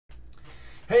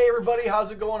Hey everybody,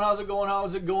 how's it going? How's it going?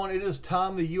 How's it going? It is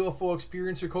Tom, the UFO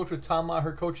Experiencer Coach with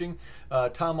Maher Coaching,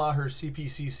 Maher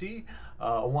CPCC.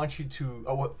 I want you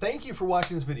to, thank you for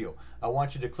watching this video. I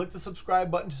want you to click the subscribe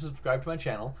button to subscribe to my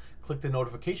channel. Click the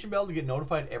notification bell to get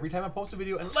notified every time I post a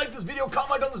video. And like this video,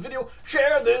 comment on this video,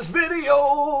 share this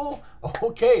video.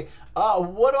 Okay,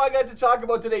 what do I got to talk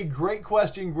about today? Great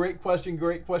question, great question,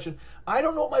 great question. I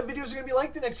don't know what my videos are going to be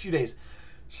like the next few days.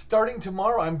 Starting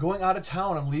tomorrow, I'm going out of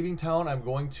town. I'm leaving town. I'm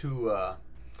going to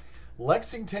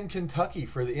Lexington, Kentucky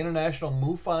for the International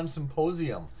MUFON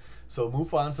Symposium. So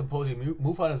MUFON Symposium,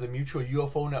 MUFON is a mutual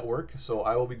UFO network. So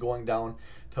I will be going down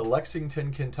to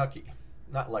Lexington, Kentucky.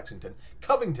 Not Lexington,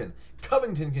 Covington,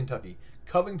 Kentucky.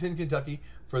 Covington, Kentucky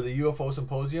for the UFO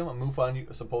Symposium, a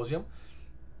MUFON Symposium.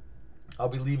 I'll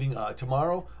be leaving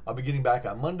tomorrow. I'll be getting back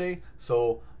on Monday.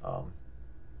 So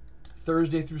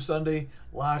Thursday through Sunday,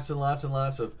 lots and lots and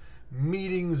lots of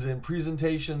meetings and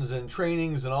presentations and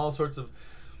trainings and all sorts of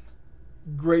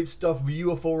great stuff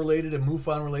UFO related and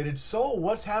MUFON related. So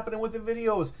what's happening with the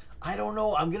videos? I don't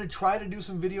know. I'm going to try to do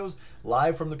some videos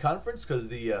live from the conference because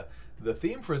the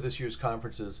theme for this year's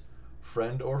conference is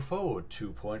Friend or Foe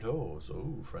 2.0.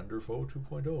 So Friend or Foe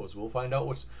 2.0. So we'll find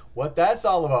out what that's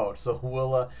all about. So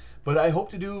we'll, but I hope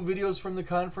to do videos from the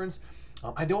conference.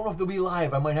 I don't know if they'll be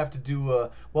live. I might have to do,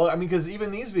 well, I mean, because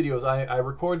even these videos, I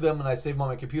record them and I save them on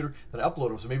my computer, then I upload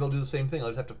them. So maybe I'll do the same thing. I'll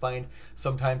just have to find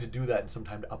some time to do that and some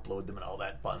time to upload them and all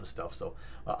that fun stuff. So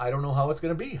I don't know how it's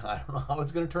going to be. I don't know how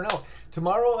it's going to turn out.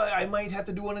 Tomorrow, I might have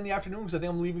to do one in the afternoon because I think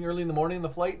I'm leaving early in the morning in the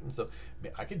flight. And so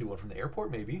I could do one from the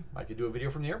airport, maybe. I could do a video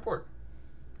from the airport.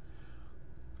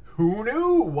 Who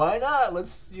knew? Why not?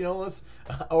 Let's,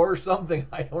 or something.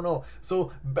 I don't know.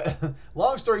 So,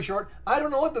 long story short, I don't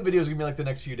know what the videos are going to be like the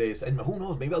next few days. And who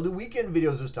knows? Maybe I'll do weekend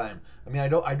videos this time. I mean, I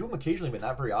do them occasionally, but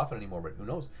not very often anymore. But who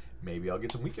knows? Maybe I'll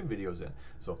get some weekend videos in.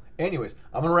 So, anyways,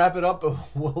 I'm going to wrap it up.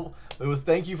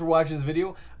 Thank you for watching this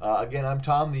video. Again, I'm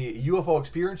Tom, the UFO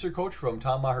Experiencer Coach from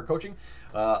Maher Coaching.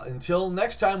 Until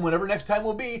next time, whenever next time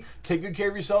will be, take good care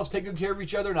of yourselves, take good care of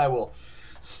each other, and I will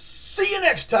see you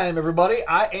next time, everybody.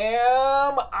 I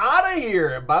am out of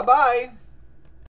here. Bye-bye.